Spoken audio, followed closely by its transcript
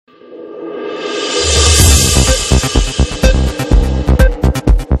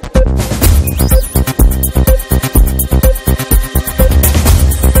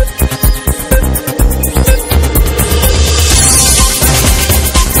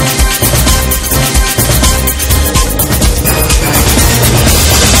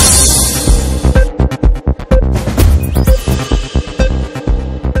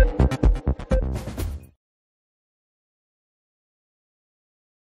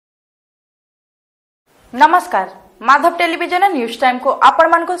नमस्कार Madhav television news time को आपण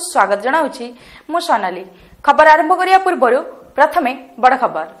मानक स्वागत जनाउछि मु सोनाली। खबर आरंभ करिया पूर्व प्रथमे बड़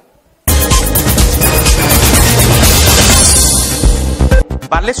खबर।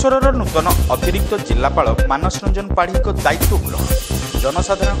 बालेश्वर नूतन अतिरिक्त जिलापाल मानस रंजन पाढ़ी दायित्व ग्रहण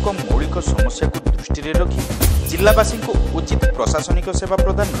जनसाधारण मौलिक समस्या को दृष्टि रखी जिलावासी को उचित प्रशासनिक सेवा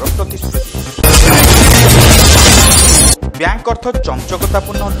प्रदान प्रतिश्रुति। बैंक अर्थ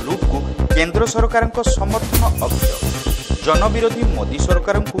चंचकतापूर्ण लूट को केंद्र सरकार समर्थन अभियोग जनविरोधी मोदी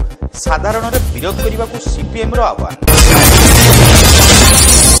सरकार को साधारण विरोध करने को सीपीएम आह्वान।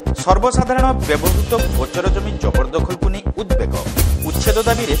 सर्वसाधारण व्यवहृत गोचर जमी जबरदखल को नहीं उद्वेग उच्छेद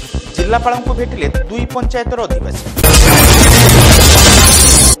दाबी में जिलापाल को भेटिले दुई पंचायतर अधिवासी।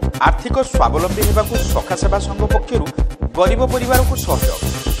 आर्थिक स्वावलंबी होगा सखा सेवा संघ पक्षर गरीब परिवार को सहयोग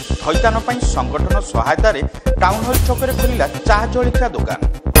थैतान संगठन सहायतार टाउन हल छकरे खोलिला चाह जलिखा दुकान।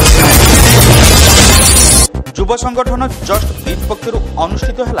 युव संगठन जस्ट ब्रिज पक्षर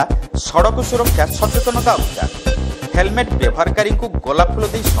अनुष्ठित है सड़क सुरक्षा सचेतनता अभियान। हेलमेट व्यवहारकारी को गोलाप फूल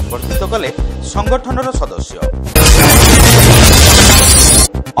दे संबर्धित कले संगठनर सदस्य।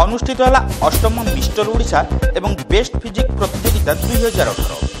 अनुष्ठित है अष्टम मिस्टर ओडिशा एवं बेस्ट फिजिक प्रतियोगिता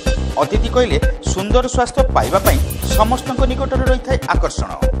 2018। अतिथि कहले सुंदर स्वास्थ्य पाइबा पई समस्तक निकट रही है आकर्षण।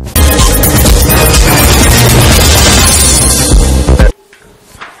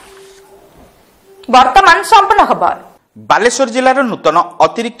 वर्तमान संपूर्ण खबर। बालेश्वर जिलार नूतन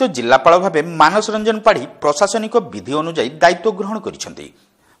अतिरिक्त जिलापाल भाव मानस रंजन पाढ़ी प्रशासनिक विधि अनुଯାयी दायित्व ग्रहण करिसेंती।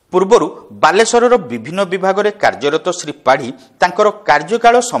 पूर्वरु बालेश्वर विभिन्न विभाग में कार्यरत श्री पाढ़ी तांकर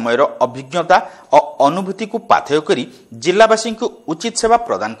कार्यकाल समयर अभिज्ञता और अनुभूति को पाथेय करी जिलावासी को उचित सेवा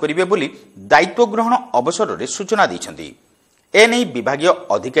प्रदान करिवे बोली दायित्व ग्रहण अवसर में सूचना दैछंती। एने विभागीय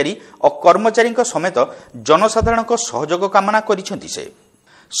अधिकारी और कर्मचारी समेत जनसाधारण सहयोग कामना करिसेंती। से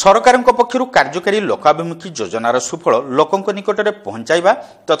सरकार पक्षर कार्यकारी लोकाभिमुखी योजनार सुफल लोकों निकट में पहुंचाइबा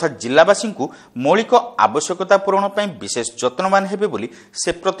तथा जिलावासी को मौलिक आवश्यकता पूरण पर विशेष यत्नवान हेबे बोली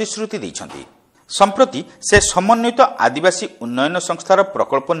से प्रतिश्रुति दैछंती। संप्रति से समन्वित आदिवासी उन्नयन संस्थार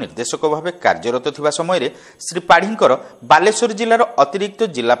प्रकल्प निर्देशक भाव कार्यरत थिबा समय श्री पाढ़ींकर बालेश्वर जिलार अतिरिक्त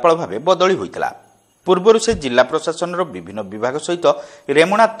जिलापाल भाव बदली होइतला। पूर्व से जिला प्रशासन विभिन्न विभाग सहित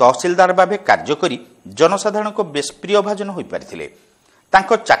रेमुणा तहसिलदार भाव कार्य करी जनसाधारण को बेस प्रिय भाजन हो पारिथिले।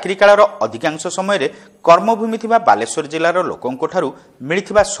 तांको चाकरी कालर अधिकांश समय कर्मभूमि थिबा बालेश्वर जिलार लोकों ठारू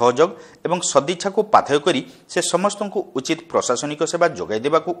मिलिथिबा सहयोग एवं सदिच्छा को पाथेय करी से समस्त को उचित प्रशासनिक सेवा जोगाई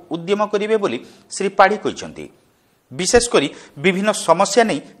देबाकू उद्यम करिवे बोली श्री पाढ़ी कहिसेंती। विशेषकर विभिन्न समस्या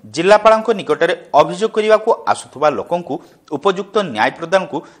नहीं जिलापाल निकट में अभियोग करने को आसुवा लोकों को उपयुक्त न्याय प्रदान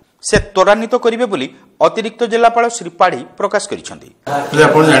को से त्वरान्वित करिवे बोली अतिरिक्त जिलापाल श्री पाढ़ी प्रकाश करिसेंती।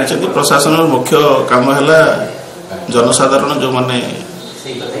 आपण जानिसेंती प्रशासन मुख्य काम है जनसाधारण जो माने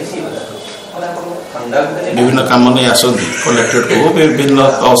विभिन्न काम नहीं आसती कलेक्टरेट को विभिन्न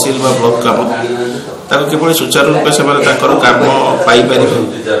तहसिल ब्लॉक काम किभली सुचारू रूप से काम पाइपर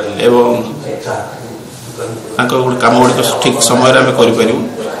एवं काम गुड़िक ठीक समय आम करूँ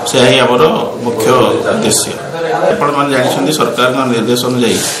से आमर मुख्य उद्देश्य। आपण मैंने जानते सरकार निर्देश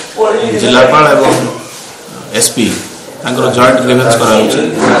अनुଯାयी जिलापाल एवं एसपी जॉइंट ग्रीवेंस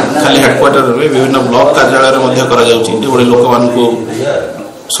खाली हेडक्वार्टर में विभिन्न ब्लॉक कार्यालय लोक मान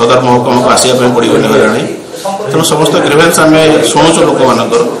सदर महकमा को आसपा पड़ोनी हराणी तेणु समस्त ग्रीवेंस आम शुणुचु लोक मान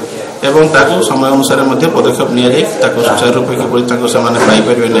समय अनुसार पदक्षेप नि सुचारू रूप किपर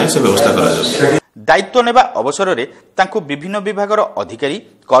ना से व्यवस्था कर दायित्व नेबा अवसर में विभिन्न विभाग अधिकारी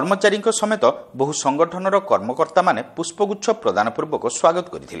कर्मचारी समेत बहु संगठनर कर्मकर्ता माने पुष्पगुच्छ प्रदान पूर्वक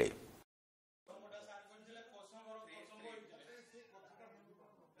स्वागत करथिले।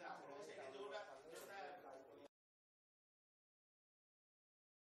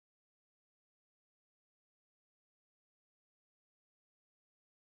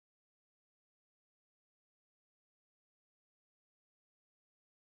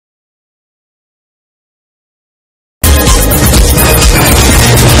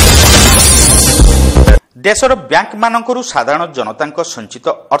 देशर बैंक मानकरू साधारण जनता संचित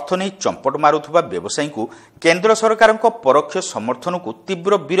अर्थ नहीं चंपट मारुथुबा व्यवसायी को केंद्र सरकार परोक्ष समर्थन को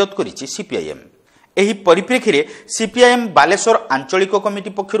तीव्र विरोध करिछि सीपीआईएम। एही परिप्रेक्षी में सीपीआईएम बालेश्वर आंचलिक कमिटी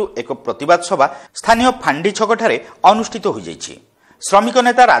पक्षरु एक प्रतिवाद सभा स्थानीय फांडी छकठारे अनुष्ठित हो जाइछि। श्रमिक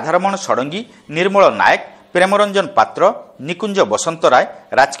नेता राधारमण षडंगी, निर्मल नायक, प्रेमरंजन पात्र, निकुंज बसंत राय,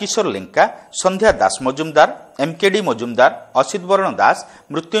 राजकिशोर लेंका, संध्या दास मजुमदार, एमकेडी मजुमदार, असित बरण दास,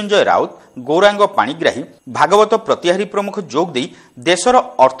 मृत्युंजय राउत, गौरांग पाणिग्राही, भागवत प्रतिहारी प्रमुख जोग दे देशर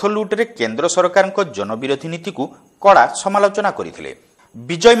अर्थ लुट्रे केंद्र सरकार जनविरोधी नीति को कड़ा समालोचना करथिले।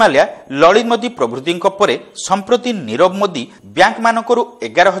 विजय माल्या ललित मोदी प्रभृति परे संप्रति नीरव मोदी बैंक मानकरू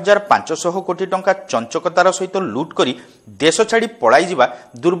 11,500 कोटी टंका चंचकतार सहित लुट करी देश छाड़ी पलाई जिबा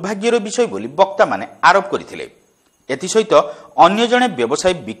दुर्भाग्यर विषय बोली वक्ता माने आरोप करथिले। एथिसहित अन्य जणे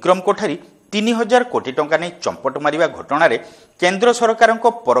व्यवसायी विक्रम कोठारी 3,000 कोटी टंका नहीं चंपट मारिबा घटनारे केंद्र सरकार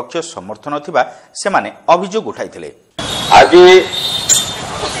परोक्ष समर्थन थिबा सेमाने अभियोग उठाइथिले। आज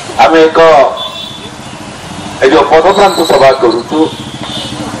आम एक पदप्रांत सभा करूचु।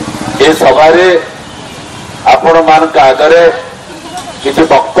 ए सभारे आपण मान आगे किसी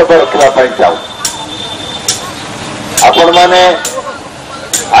वक्तव्य रखा चाहू। आपण माने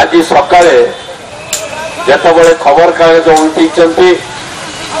आज सकाळे जेतबळे खबर कागज उल्टी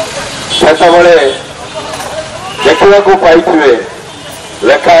सेतबळे देखा पाइथिबे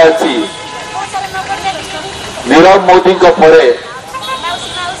लेखा अछि नीरव मोदी परे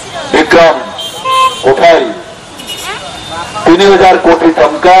विक्रम कोठारी 3,000 कोटी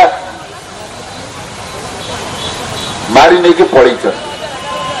टंका मारी नहीं कि पड़ी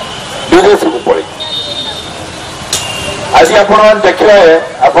विदेश को पड़ी। आज आपण देखिए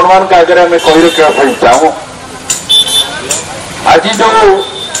आपण मान आगे आम कही रखा चाहूँ। आज जो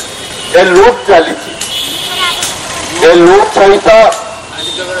ये लुट चली लुट सहित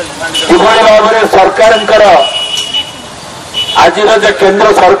किभली भाव में सरकार आज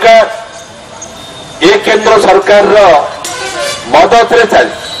केंद्र सरकार ये केंद्र सरकार मदद रे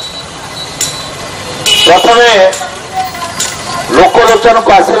चली प्रथमे लोकलोचन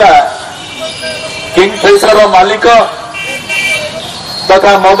को आसला किंगफिशर मालिक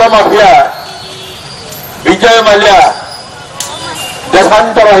तथा मद माफिया विजय माल्या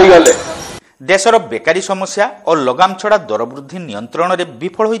देशांतर हो गले। देशर बेकारी समस्या और लगाम छड़ा दर वृद्धि नियंत्रण रे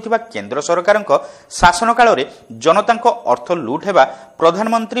विफल होइतिबा केंद्र सरकार शासन काल रे जनता अर्थ लुट हेबा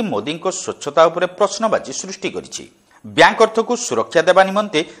प्रधानमंत्री मोदी स्वच्छता उपरे प्रश्नबाची सृष्टि करिछि। बैंक अर्थ को सुरक्षा देवा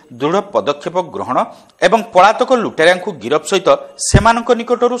निमंते दृढ़ पदक्षेप ग्रहण एवं पलातक लुटेरा गिरफ सहित सेमानक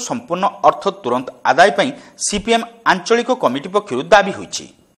निकटरू संपूर्ण अर्थ तुरंत आदाय पई सीपीएम आंचलिक कमिटी पक्षरु दाबी होइछि।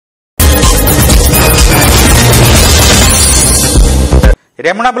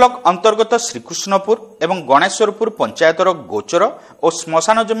 रेमुणा ब्लॉक अंतर्गत श्रीकृष्णपुर एवं गणेश्वरपुर पंचायतर गोचर और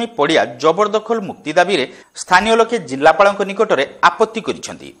श्मशान जमी पड़िया जबरदखल मुक्ति दाबी रे स्थानीय लोके जिलापाल निकटरे आपत्ति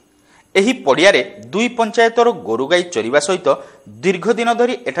करिसेंति। एही पड़ियारे दुई पंचायतर गोरु गाई चरिबा सहित दीर्घ दिन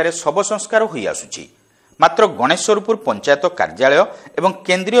धरी एठारे शव संस्कार होई आसुछि। मात्र गणेश्वरपुर पंचायत कार्यालय एवं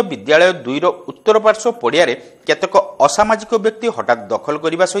केंद्रीय विद्यालय 2 उत्तर पार्श्व पड़ियारे केतक असामाजिक व्यक्ति हठात दखल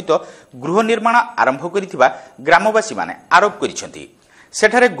करने सहित गृह निर्माण आरंभ करिथिबा ग्रामवासी माने आरोप करिसेंति।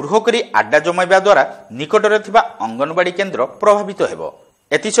 सेठारे गृह करी आड्डा जमाइबा द्वारा निकटरे थिबा अंगनवाड़ी केंद्र प्रभावित हेबो।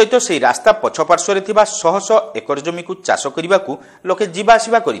 एथिसहित सेही रास्ता पछपार्श्वरे थिबा शह शह एकर जमी को चाष करने लोके जीवा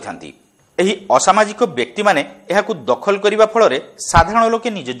आसिबा करिथांती। एही असामाजिक व्यक्ति माने एहाकु दखल करिबा फलरे साधारण लोके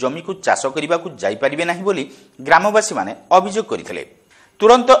निज जमी को चाष करने को जाई परिबे नाही बोली ग्रामवासी माने अभियोग करिथिले।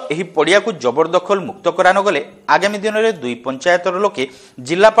 तुरंत एही पड़िया को जबरदखल मुक्त करा न गले आगामी दिन में दुई पंचायतर लोके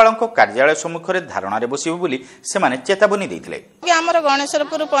जिलापालक कार्यालय सम्मुखें धारणा बसिबे बोली सेमाने चेतावनी देइथिले। हमर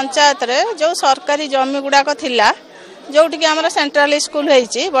गणेशपुर पंचायत रे जो सरकारी जमी गुडाक थिला जोटिकी आमर सेंट्रल स्कूल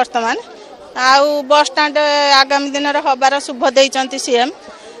होईची वर्तमान आउ बस स्टैंड आगामी दिन रे हबार शुभ देइचंती सीएम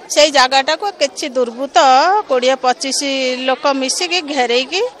से जगटा को किछि दुर्बृत्त 20-25 लोक मिसिकी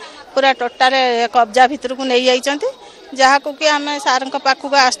घेरेकी पूरा टोटाल कब्जा भितर को नहीं जाइचंती जहाँ को कि आम सार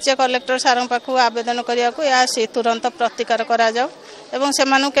पाखक आसचे कलेक्टर सार पाखक आवेदन करने या से तुरंत प्रतिकार करा जाओ एवं से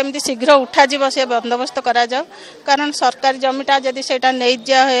केमती शीघ्र उठा जीव से बंदोबस्त करा जाओ कारण सरकारी जमीटा जदि सेटा नहीं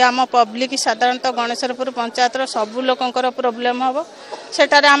जाए आम पब्लिक साधारणतः गणेशपुर पंचायत सबू लोकंकर प्रोब्लेम हम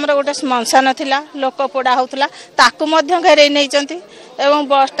सेटारे आमर गोटे श्मशान थिला लोक पोड़ा होउथला ताकू मध्य घेरे नहीं एवं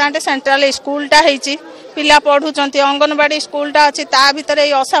बस स्टैंड सेंट्रल स्कूलटा होईची पिला पढ़ुचंती अंगनवाड़ी स्कूलटा अच्छी ता भीतर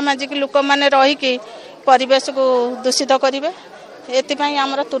असामाजिक लोक मैंने रहीकि परिवेश को दूषित करेंगे एपाई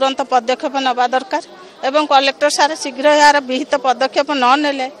आमर तुरंत पदक्षेप नवा दरकार एवं कलेक्टर सार शीघ्र यार विहित पदक्षेप न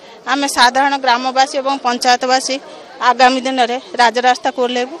नेले आम साधारण ग्रामवासी और पंचायतवासी आगामी दिन में राजरास्ता को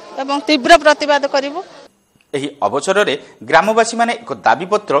ओह्लैबु एवं तीव्र प्रतिवाद करिबु। एही अवसर में ग्रामवासी माने एक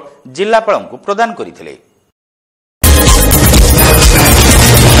दाबीपत्र जिलापाल को प्रदान करथिले।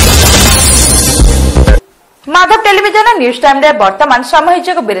 माधव टेलीविजन न्यूज टाइम रे वर्तमान समय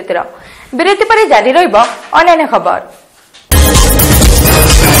विरति पर जारी रहिब अन्य खबर।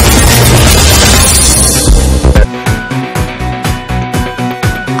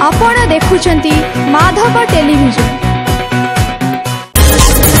 आपण देखुचंती माधव टेलीविजन।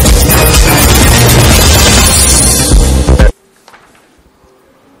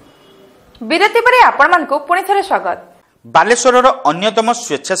 विरति पर आपण मानकु पुणी थरे स्वागत। ବାଲେଶ୍ୱରର ଅନ୍ୟତମ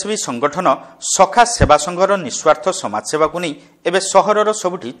ସ୍ୱେଚ୍ଛାସେବୀ ସଂଗଠନ ସଖା ସେବା ସଂଘର ନିଃସ୍ୱାର୍ଥ ସମାଜସେବାକୁ ନେଇ ଏବେ ସହରର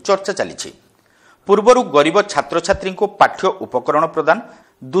ସବୁଠି ଚର୍ଚ୍ଚା ଚାଲିଛି। ପୂର୍ବରୁ ଗରିବ ଛାତ୍ରଛାତ୍ରୀଙ୍କୁ ପାଠ୍ୟ ଉପକରଣ ପ୍ରଦାନ,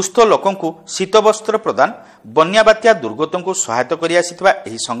 ଦୁସ୍ଥ ଲୋକଙ୍କୁ ଶୀତବସ୍ତ୍ର ପ୍ରଦାନ, ବନ୍ୟା ବାତ୍ୟା ଦୁର୍ଗତଙ୍କୁ ସହାୟତା କରି ଆସିଥିବା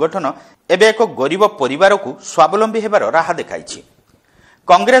ଏହି ସଂଗଠନ ଏବେ ଏକ ଗରିବ ପରିବାରକୁ ସ୍ୱାବଲମ୍ବୀ ହେବାର ରାହା ଦେଖାଇଛି।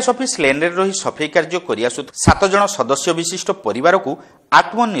 କଂଗ୍ରେସ ଅଫିସ ଲେନ୍ରେ ରହି ସଫେଇ କାର୍ଯ୍ୟ କରିଆସୁଥିବା 7 ଜଣ ସଦସ୍ୟ ବିଶିଷ୍ଟ ପରିବାରକୁ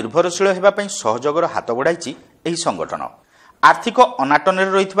ଆତ୍ମନିର୍ଭରଶୀଳ ହେବା ପାଇଁ ସହଯୋଗର ହାତ ବଢ଼ାଇଛି ଏହି ସଂଗଠନ। ଆର୍ଥିକ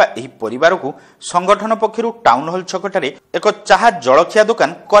ଅନାଟନରେ ରହିଥିବା ଏହି ପରିବାରକୁ ସଂଗଠନ ପକ୍ଷରୁ ଟାଉନ ହଲ୍ ଛକଠାରେ ଏକ ଚାହା ଜଳଖିଆ ଦୋକାନ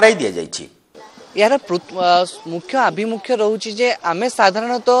କରାଇ ଦିଆଯାଇଛି। यार मुख्य आभिमुख्य रोचे जे आमे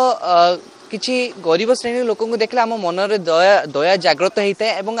साधारणतः किछि गरीब श्रेणी लोक देखले आम मन रे दया जागृत होता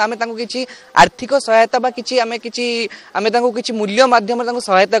है एवं आमे तांको किछि आर्थिक सहायता बा किछि आमे तांको किछि मूल्य माध्यम तांको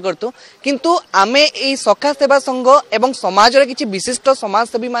सहायता करतु किंतु आमे ए सखा सेवा संघ एवं समाज रे किछि विशिष्ट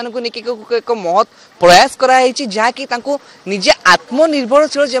समाजसेवी मानकु निके एक महत् प्रयास करा हेछि जहा कि तांको निजे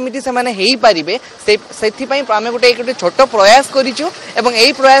आत्मनिर्भरशील जमिति से माने हेई पारिबे सेथि पई आमे गोटे छोट प्रयास करिछु एवं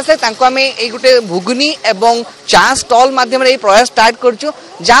एई प्रयास रे तांको आमे एई गोटे भुगुनी एवं चा स्टॉल माध्यम रे प्रयास स्टार्ट करछु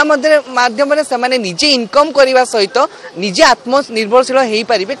जहा माध्यम से माने निजे इनकम करने सहित निजे आत्मनिर्भरशील हो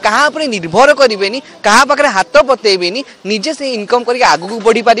पारे कहाँ पर निर्भर करेनि कहाँ पाखे हाथ पतेबेनि निजे से इनकम करके आगू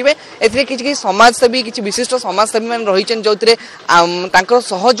बढ़ी पारे। ए कि समाजसेवी कि विशिष्ट समाजसेवी मैंने रही जो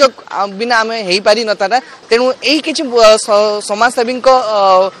सहयोग बिना आम हो पारि न था तेणु यही किसी समाजसेवी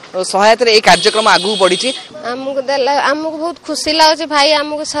सहायता ये कार्यक्रम आगू बढ़ी आमको बहुत खुशी लगे भाई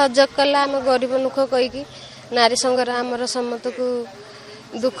आमको सहयोग कला आम गरीब लोक कहीकि नारी संघर आमर समस्त को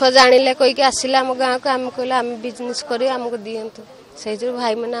दुख जानिले कहीकि आसिले आम गाँव को आम कहले आम बिजनेस करी आमको दियंतु से जो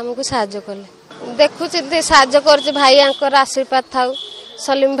भाई मैंने आमको साहाय्य कले देखुचे साहाय्य कर भाई आंकर आशीर्वाद थाउ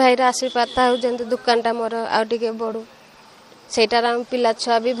सलीम भाई आशीर्वाद थाउ जंतु दुकानटा मोर आउ टिके बड़ू सेटार आम पिला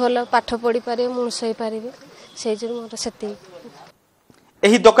छुआ भी भल पाठ पढ़ी पारे मनुष्य हो पारे से जो मोर सेति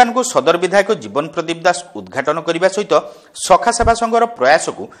ଏହି ଦୋକାନକୁ ସଦର ବିଧାୟକ ଜୀବନ ପ୍ରଦୀପ ଦାସ ଉଦ୍ଘାଟନ କରିବା ସହିତ ସଖା ସେବା ସଂଘର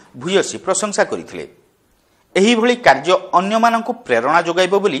ପ୍ରୟାସକୁ ଭୂୟସୀ ପ୍ରଶଂସା କରିଥିଲେ। ଏହିଭଳି କାର୍ଯ୍ୟ ଅନ୍ୟମାନଙ୍କୁ ପ୍ରେରଣା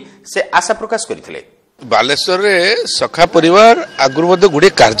ଯୋଗାଇବ ବୋଲି ସେ ଆଶା ପ୍ରକାଶ କରିଥିଲେ। ବାଲେଶ୍ୱରରେ ସଖା ପରିବାର ଆଗରୁ ମଧ୍ୟ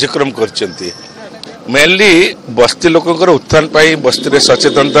ଗୁଡ଼ିଏ କାର୍ଯ୍ୟକ୍ରମ କରିଛନ୍ତି। ମେନଲି ବସ୍ତି ଲୋକଙ୍କର ଉତ୍ଥାନ ପାଇଁ ବସ୍ତିରେ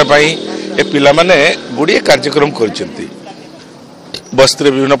ସଚେତନତା ପାଇଁ ଏ ପିଲାମାନେ ଗୁଡ଼ିଏ କାର୍ଯ୍ୟକ୍ରମ କରିଛନ୍ତି। ବସ୍ତିରେ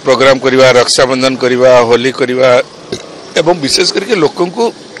ବିଭିନ୍ନ ପ୍ରୋଗ୍ରାମ କରିବା, ରକ୍ଷାବନ୍ଧନ କରିବା, ହୋଲି କରିବା ଏବଂ ବିଶେଷ କରିକି ଲୋକଙ୍କୁ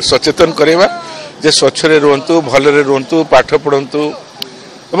ସଚେତନ କରାଇବା ଯେ ସ୍ୱଚ୍ଛରେ ରୁହନ୍ତୁ, ଭଲରେ ରୁହନ୍ତୁ, ପାଠ ପଢ଼ନ୍ତୁ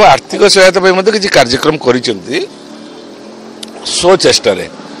ଏବଂ ଆର୍ଥିକ ସହାୟତା ପାଇଁ ମଧ୍ୟ କିଛି କାର୍ଯ୍ୟକ୍ରମ କରିଛନ୍ତି ସ୍ୱ ଚେଷ୍ଟାରେ।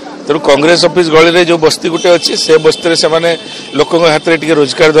 ତେଣୁ କଂଗ୍ରେସ ଅଫିସ ଗଳିରେ ଯେଉଁ ବସ୍ତି ଗୋଟେ ଅଛି ସେ ବସ୍ତିରେ ସେମାନେ ଲୋକଙ୍କ ହାତରେ ଟିକେ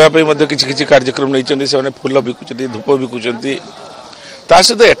ରୋଜଗାର ଦେବା ପାଇଁ ମଧ୍ୟ କିଛି କିଛି କାର୍ଯ୍ୟକ୍ରମ ନେଇଛନ୍ତି। ସେମାନେ ଫୁଲ ବିକୁଛନ୍ତି, ଧୂପ ବିକୁଛନ୍ତି। ତା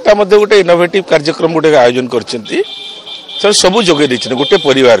ସହିତ ଏଟା ମଧ୍ୟ ଗୋଟେ ଇନୋଭେଟିଭ କାର୍ଯ୍ୟକ୍ରମ ଗୋଟେ ଆୟୋଜନ କରିଛନ୍ତି। ସେମାନେ ସବୁ ଯୋଗାଇ ଦେଇଛନ୍ତି ଗୋଟେ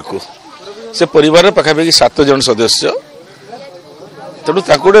ପରିବାରକୁ। ସେ ପରିବାରର ପାଖାପାଖି 7 ଜଣ ସଦସ୍ୟ। ତେଣୁ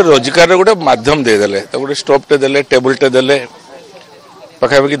ତାଙ୍କୁ ଗୋଟେ ରୋଜଗାରର ଗୋଟେ ମାଧ୍ୟମ ଦେଇଦେଲେ, ତାକୁ ଗୋଟେ ଷ୍ଟୋଭଟେ ଦେଲେ, ଟେବୁଲଟେ ଦେଲେ,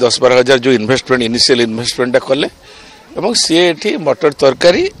 ପାଖାପାଖି 10-12 ହଜାର ଯେଉଁ ଇନଭେଷ୍ଟମେଣ୍ଟ ଇନିସିଆଲ ଇନଭେଷ୍ଟମେଣ୍ଟଟା କଲେ ଏବଂ ସିଏ ଏଠି ମଟର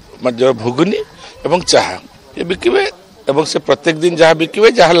ତରକାରୀ, ଭୁଗୁନି ଏବଂ ଚାହା ଏ ବିକିବେ ଏବଂ ସେ ପ୍ରତ୍ୟେକ ଦିନ ଯାହା ବିକିବେ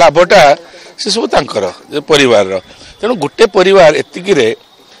ଯାହା ଲାଭଟା ସେ ସବୁ ତାଙ୍କର ପରିବାରର। ତେଣୁ ଗୋଟେ ପରିବାର ଏତିକିରେ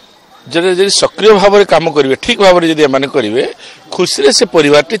ଯଦି ସକ୍ରିୟ ଭାବରେ କାମ କରିବେ, ଠିକ୍ ଭାବରେ ଯଦି ଏମାନେ କରିବେ, ଖୁସିରେ ସେ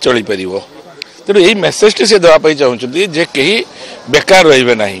ପରିବାରଟି ଚଳିପାରିବ। ତେଣୁ ଏଇ ମେସେଜଟି ସେ ଦେବା ପାଇଁ ଚାହୁଁଛନ୍ତି ଯେ କେହି ବେକାର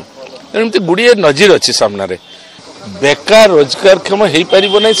ରହିବେ ନାହିଁ। ତେଣୁ ଏମିତି ଗୁଡ଼ିଏ ନଜିର ଅଛି ସାମ୍ନାରେ। ବେକାର ରୋଜଗାରକ୍ଷମ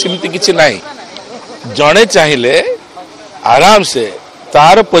ହେଇପାରିବ ନାହିଁ ସେମିତି କିଛି ନାହିଁ। ଜଣେ ଚାହିଁଲେ ଆରାମସେ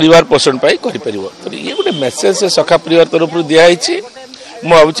ତାର ପରିବାର ପୋଷଣ ପାଇଁ କରିପାରିବ। ତେଣୁ ଇଏ ଗୋଟେ ମେସେଜ ସେ ସଖା ପରିବାର ତରଫରୁ ଦିଆହେଇଛି।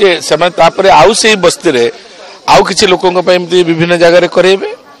 ମୁଁ ଭାବୁଛି ସେମାନେ ତାପରେ ଆଉ ସେଇ ବସ୍ତିରେ ଆଉ କିଛି ଲୋକଙ୍କ ପାଇଁ ଏମିତି ବିଭିନ୍ନ ଜାଗାରେ କରାଇବେ।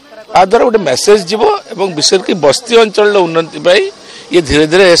 ଆ ଦ୍ୱାରା ଗୋଟେ ମେସେଜ ଯିବ ଏବଂ ବିଶେଷ କରି ବସ୍ତି ଅଞ୍ଚଳର ଉନ୍ନତି ପାଇଁ ଇଏ ଧୀରେ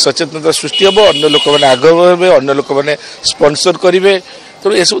ଧୀରେ ସଚେତନତା ସୃଷ୍ଟି ହେବ। ଅନ୍ୟ ଲୋକମାନେ ଆଗ୍ରହ ହେବେ, ଅନ୍ୟ ଲୋକମାନେ ସ୍ପନ୍ସର କରିବେ।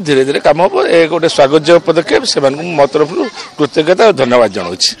 ତେଣୁ ଏସବୁ ଧୀରେ ଧୀରେ କାମ ହେବ। ଏ ଗୋଟେ ସ୍ୱାଗତଯୋଗ୍ୟ ପଦକ୍ଷେପ। ସେମାନଙ୍କୁ ମୋ ତରଫରୁ କୃତଜ୍ଞତା ଓ ଧନ୍ୟବାଦ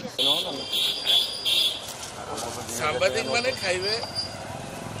ଜଣାଉଛି। ସାମ୍ବାଦିକମାନେ ଖାଇବେ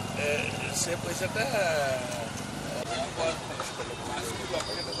ସେ ପଇସାଟା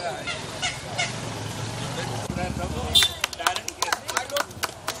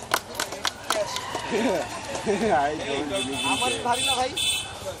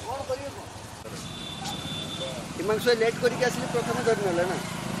लेट करके आसली प्रथम धरी ना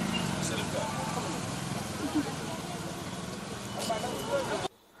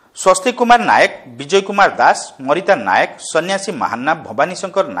स्वस्तिक कुमार नायक, विजय कुमार दास, मरिता नायक, सन्यासी महान्ना, भवानी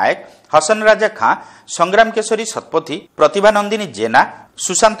शंकर नायक, हसन राजा खां, संग्राम केशरी शतपथी, प्रतिभा नंदिनी जेना,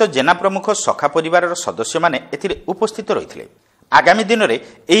 सुशांत जेना प्रमुख सखा परिवार सदस्य माने एथिरे उपस्थित रहिथिले। आगामी दिन में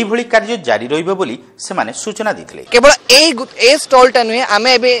यही कार्य जारी रहिबो बोली सेमाने सूचना देथिले। केवल ए स्टॉलटा नुहे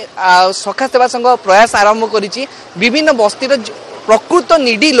आमे एबे सखा सेवा संघ प्रयास आरंभ करिछि विभिन्न बस्तीर प्रकृत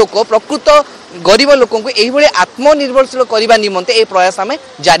निडी लोक प्रकृत गरीब लोक को यही आत्मनिर्भरशील करने निमंते ए प्रयास आमे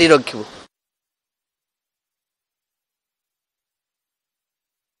जारी रखिबु।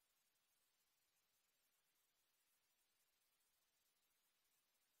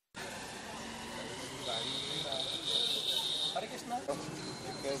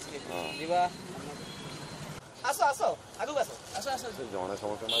 आसो आसो आगु आसो आसो आसो जणे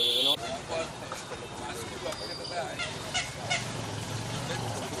समस्त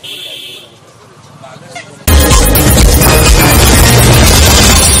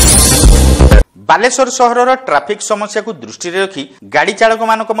बालेश्वर सहर ट्राफिक समस्या को दृष्टि रखी गाड़ी चालक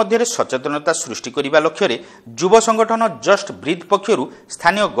मानक मध्य सचेतनता सृष्टि करने लक्ष्य युव संगठन जस्ट ब्रीथ पक्षर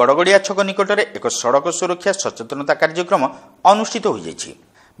स्थानीय गड़गड़िया छक निकट में एक सड़क सुरक्षा सचेतनता कार्यक्रम अनुष्ठित हो जाइछि।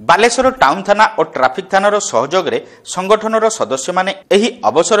 बालेश्वर टाउन थाना और ट्राफिक थानार सहयोग में संगठनर सदस्य माने एही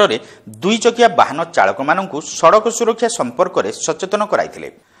अवसर में दुई चकिया वाहन चालक मानकु सड़क सुरक्षा संपर्क में सचेतन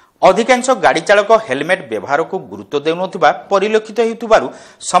कराइथिले। अधिकांश गाड़ी चालक हेलमेट व्यवहार को गुरुत्व देउनथुबा परिलक्षित हेउथुबारु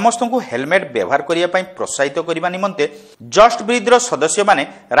समस्त को हेलमेट व्यवहार करिया पई प्रोत्साहित करिबा निमंते जस्ट ब्रिज सदस्य माने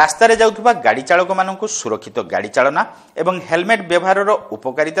रास्ता रे जाउथुबा गाड़ी चालक मानकु सुरक्षित गाड़ी चालना एवं हेलमेट व्यवहार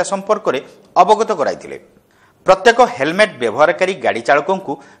उपकारिता संपर्क में अवगत कराइथिले। प्रत्येक हेलमेट व्यवहारकारी गाड़ी चालकों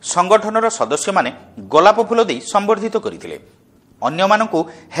को संगठनर सदस्य माने गोलाप फूल दे संबर्धित करथिले। अन्य मानकु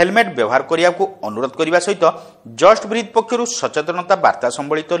हेलमेट व्यवहार करिया को अनुरोध करिबा सहित जस्ट ब्रिज पक्षरु सचेतनता वार्ता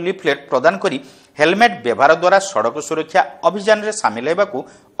संबलित लिफलेट प्रदान करी हेलमेट व्यवहार द्वारा सड़क सुरक्षा अभियान रे शामिल हेबा को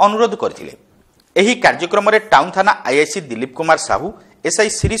अनुरोध करथिले। एही कार्यक्रम रे टाउन थाना आईआईसी दिलीप कुमार साहू, एसआई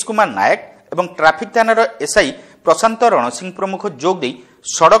शिरीष कुमार नायक एवं ट्राफिक थानार एसआई प्रशांत रणसिंह प्रमुख जोग दे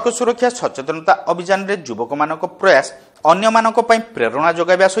सड़क सुरक्षा सचेतनता अभियान रे युवक मानक प्रयास अन्य मानक पई प्रेरणा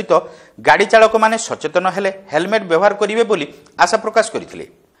जोगाइबा सहित गाड़ी चालक माने सचेतन हेले हेलमेट व्यवहार करिवे बोली आशा प्रकाश करथिले।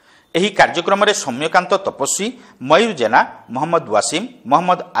 एही कार्यक्रम रे सौम्यकांत तपस्वी, मयूर जेना, मोहम्मद वासिम,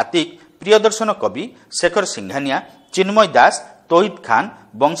 मोहम्मद आतिक, प्रियदर्शन कवि, शेखर सिंघानिया, चिन्मय दास, तोहिद खान,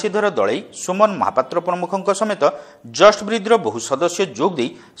 बंशीधर दलई, सुमन महापात्र प्रमुखों समेत जस्ट ब्रिज बहु सदस्य जोग दे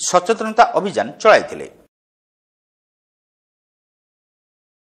सचेतनता अभियान चलाइथिले।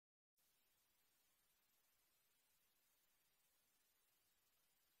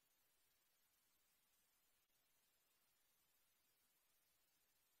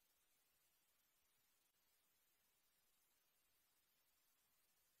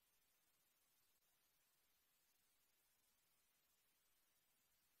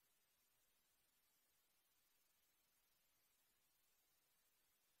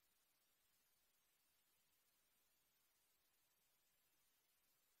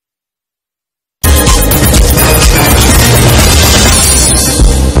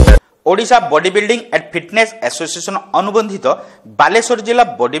 Odisha body building and fitness association अनुबंधित बालेश्वर जिला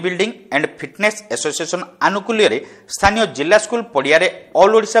body building and fitness association आनुकूल्य रे स्थानीय जिला स्कूल पड़िया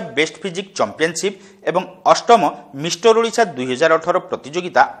all Odisha best physique championship एवं अष्टम मिस्टर ओडिशा 2018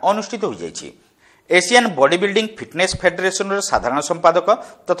 प्रतियोगिता अनुष्ठित हो जाइछि। Asian body building fitness federation साधारण संपादक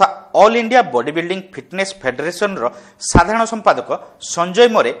तथा all India body building fitness federation साधारण संपादक संजय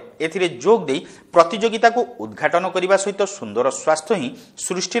मोरे एथिरे जोग दे प्रतियोगिता को उद्घाटन करने सहित सुंदर स्वास्थ्य ही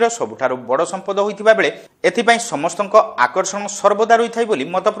सृष्टिर सबुठारु बड़ संपद होइथिबा बेले एथिपई समस्तक आकर्षण सर्वदा रही बोली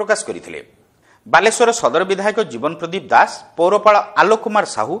मत प्रकाश करथिले। बालेश्वर सदर विधायक जीवन प्रदीप दास, पौरपाल आलोक कुमार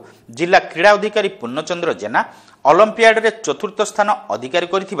साहू, जिला क्रीड़ा अधिकारी पूर्णचंद्र जेना, ओलंपियाड रे चतुर्थ स्थान अधिकारी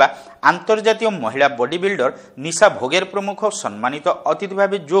करथिबा अंतर्जातीय महिला बॉडी बिल्डर निशा भोगेर प्रमुख सम्मानित अतिथि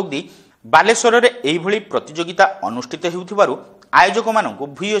भाव जोग दी बालेश्वर रे एही भली प्रतियोगिता अनुष्ठित हेउथिबारु आयोजक मानकु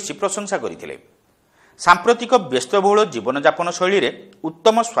भूयसी प्रशंसा करथिले। सांप्रतिक व्यस्तबहुल जीवनयापन शैली रे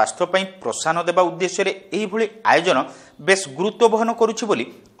उत्तम स्वास्थ्य पई प्रोत्साहन देबा उद्देश्य रे एही भली आयोजन बेस गुरुत्व बहन करूछि बोली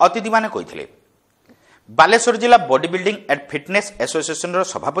अतिथि माने कहिथिले। बालेश्वर जिला body building and fitness association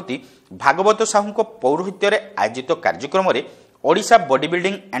सभापति भागवत साहू पौरोहित्य आयोजित कार्यक्रम में Odisha body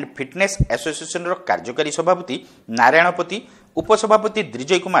building and fitness association कार्यकारी सभापति नारायणपति, उपसभापति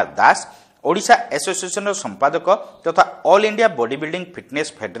द्विजय कुमार दास, ओडिशा एसोसिएशन संपादक तथा all India body building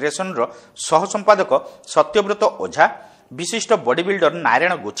fitness federation सह संपादक सत्यव्रत ओझा, विशिष्ट बॉडी बिल्डर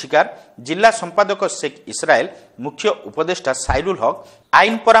नारायण गोछिकार, जिला संपादक शेख इस्राएल, मुख्य उपदेष्टा साइरुल हक,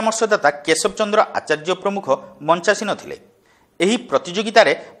 आईन परामर्शदाता केशव चंद्र आचार्य प्रमुख मंचासीन थिले। एही प्रतियोगिता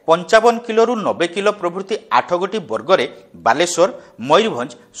रे 55 किलो 90 किलो प्रभृति 8 गोटी वर्ग रे बालेश्वर,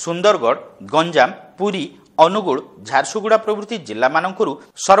 मयूरभंज, सुंदरगढ़, गंजाम, पुरी, अनुगुल, झारसुगुड़ा प्रभृति जिला मानकरू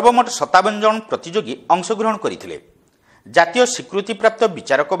सर्वमोट 57 जन प्रतियोगी अंशग्रहण करथिले। ଜାତୀୟ ସ୍ୱୀକୃତିପ୍ରାପ୍ତ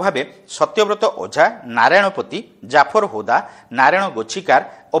ବିଚାରକ ଭାବେ ସତ୍ୟବ୍ରତ ଓଝା, ନାରାୟଣପତି, ଜାଫର ହୋଦା, ନାରାୟଣ ଗୋଛିକାର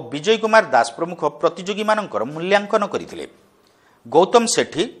ଓ ବିଜୟ କୁମାର ଦାସ ପ୍ରମୁଖ ପ୍ରତିଯୋଗୀମାନଙ୍କର ମୂଲ୍ୟାଙ୍କନ କରିଥିଲେ। ଗୌତମ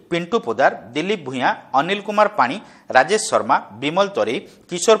ସେଠୀ, ପିଣ୍ଟୁ ପୋଦାର, ଦିଲ୍ଲୀପ ଭୂୟାଁ, ଅନିଲ କୁମାର ପାଣି, ରାଜେଶ ଶର୍ମା, ବିମଲ ତରେଇ,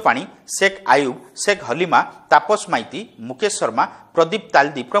 କିଶୋର ପାଣି, शेख आयुब, शेख हलिमा, तापस माइती, मुकेश शर्मा, प्रदीप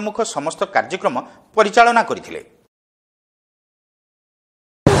तालदी प्रमुख समस्त कार्यक्रम परिचालना करथिले।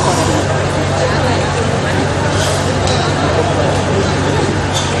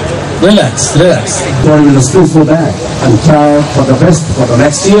 Relax. Going to the school for that and try for the best for the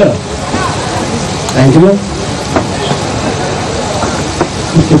next year. Thank you.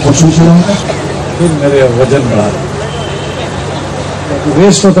 इसके पोजीशन होगा फिर मेरे वजन बढ़ा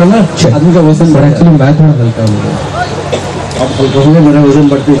वेस्ट होता ना आदमी का वजन बढ़ा एक्चुअली मैं थोड़ा हल्का हूँ अब हल्का हूँ मेरा वजन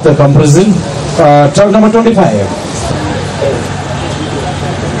बढ़ती है comparison truck number 25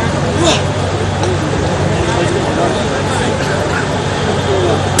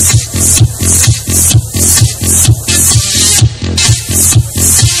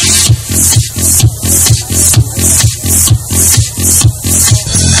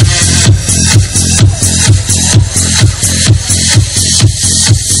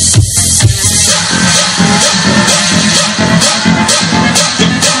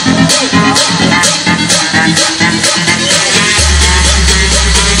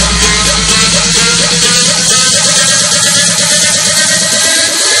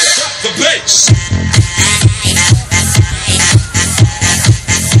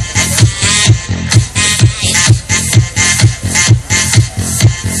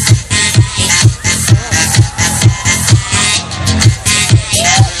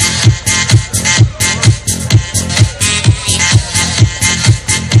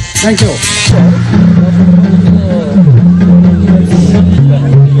 Thank you.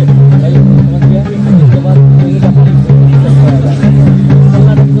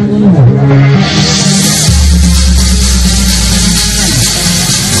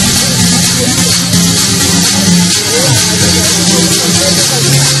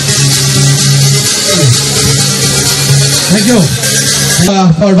 Thank you.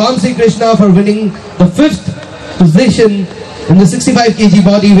 For Vamsi Krishna for winning the 5th position in the 65 kg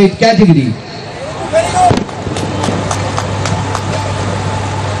body weight category.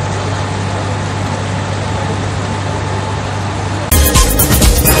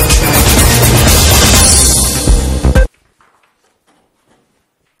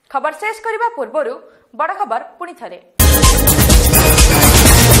 खबर शेष करबा पूर्वरु बड़ खबर पुणी थरे।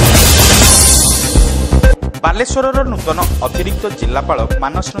 बालेश्वर नूतन अतिरिक्त जिलापाल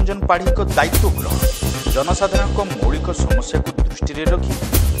मानस रंजन पाढ़ी दायित्व ग्रहण जनसाधारण मौलिक समस्या को दृष्टि रखी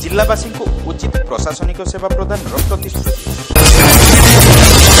जिलावासी को उचित प्रशासनिक सेवा प्रदान प्रतिश्रुति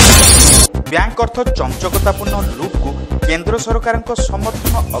बैंक अर्थ चंचकतापूर्ण लूट को केंद्र सरकार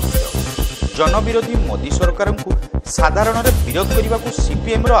समर्थन अभियोग जनविरोधी मोदी सरकार को साधारण विरोध करने को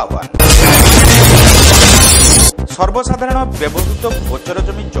सीपीएम आह्वान सर्वसाधारण व्यवहृत गोचर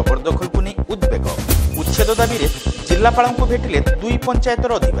जमी जबरदखल को नहीं उद्वेग उच्छेद दाबी जिलापाल को भेटिले 2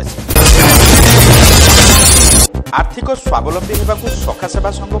 पंचायतर अधिवासी आर्थिक स्वावलंबी होगा सखा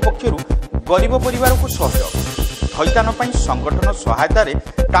सेवा संघ पक्षर गरीब परिवार को सहयोग थैतान संगठन सहायतार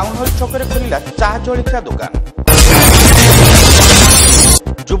टाउन हल छकरे खोलिला चाह जलिखा दुकान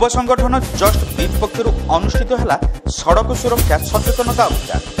युव संगठन जस्ट बीट पक्षर अनुष्ठित है सड़क सुरक्षा सचेतनता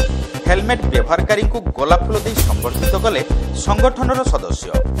अभियान हेलमेट व्यवहारकारी को गोलाप फूल दे संबर्धित कले संगठनर सदस्य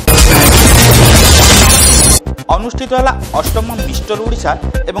अनुष्ठित है 8म मिस्टर ओडिशा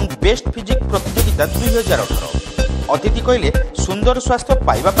एवं बेस्ट फिजिक प्रतियोगिता 2018 अतिथि कहले सुंदर स्वास्थ्य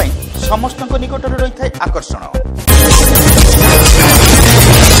पाइबा पई समस्त निकटर रही था आकर्षण।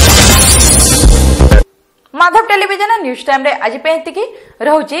 माधव टेलीविजन न्यूज टाइम रे आज पे एतिकी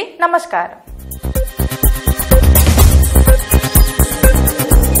रहउची नमस्कार।